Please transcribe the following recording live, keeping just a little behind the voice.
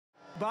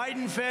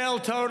Biden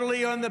failed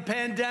totally on the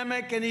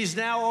pandemic, and he's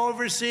now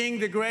overseeing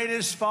the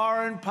greatest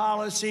foreign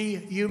policy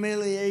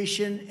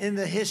humiliation in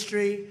the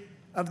history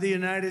of the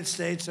United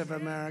States of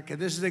America.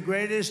 This is the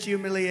greatest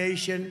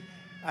humiliation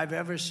I've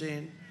ever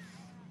seen.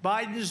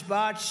 Biden's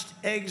botched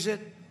exit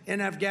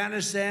in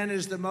Afghanistan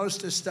is the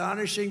most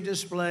astonishing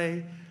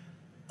display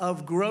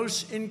of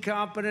gross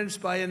incompetence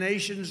by a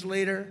nation's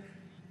leader,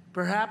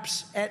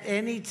 perhaps at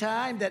any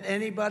time that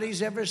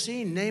anybody's ever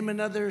seen. Name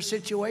another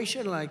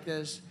situation like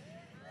this.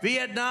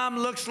 Vietnam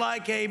looks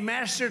like a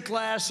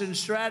masterclass in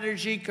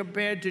strategy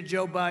compared to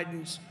Joe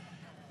Biden's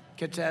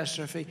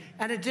catastrophe.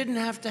 And it didn't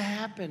have to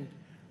happen.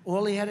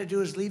 All he had to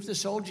do is leave the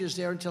soldiers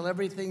there until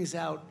everything's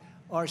out,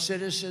 our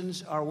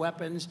citizens, our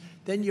weapons.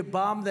 Then you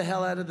bomb the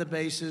hell out of the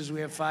bases. We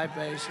have 5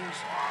 bases.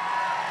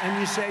 And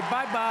you say,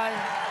 bye-bye.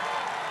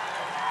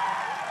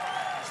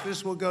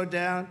 This will go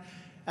down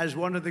as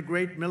one of the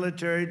great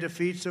military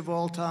defeats of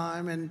all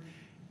time. And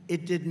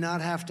it did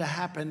not have to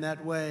happen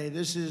that way.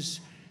 This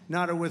is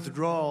not a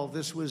withdrawal.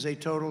 This was a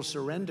total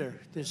surrender.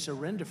 This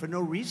surrender for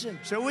no reason.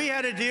 So we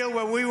had a deal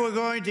where we were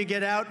going to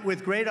get out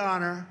with great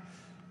honor,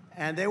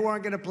 and they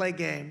weren't going to play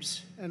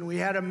games. And we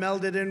had to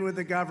meld it in with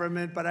the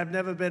government, but I've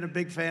never been a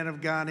big fan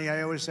of Ghani.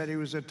 I always said he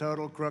was a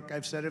total crook.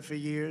 I've said it for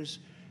years.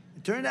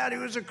 It turned out he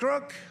was a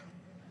crook.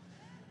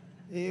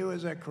 He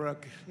was a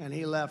crook, and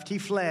he left. He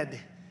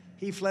fled.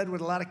 He fled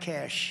with a lot of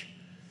cash.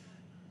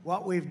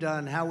 What we've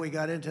done, how we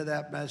got into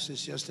that mess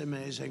is just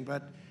amazing.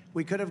 But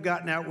we could have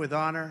gotten out with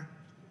honor,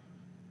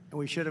 and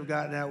we should have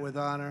gotten out with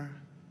honor.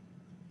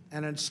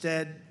 And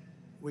instead,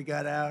 we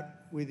got out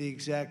with the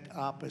exact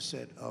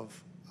opposite of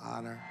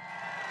honor.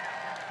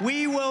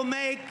 We will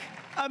make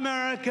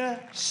America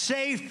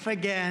safe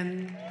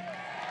again.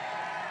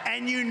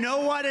 And you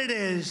know what it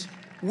is.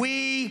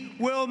 We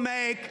will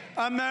make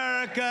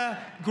America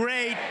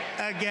great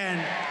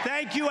again.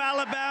 Thank you,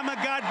 Alabama.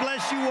 God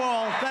bless you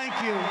all. Thank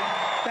you.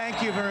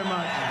 Thank you very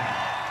much.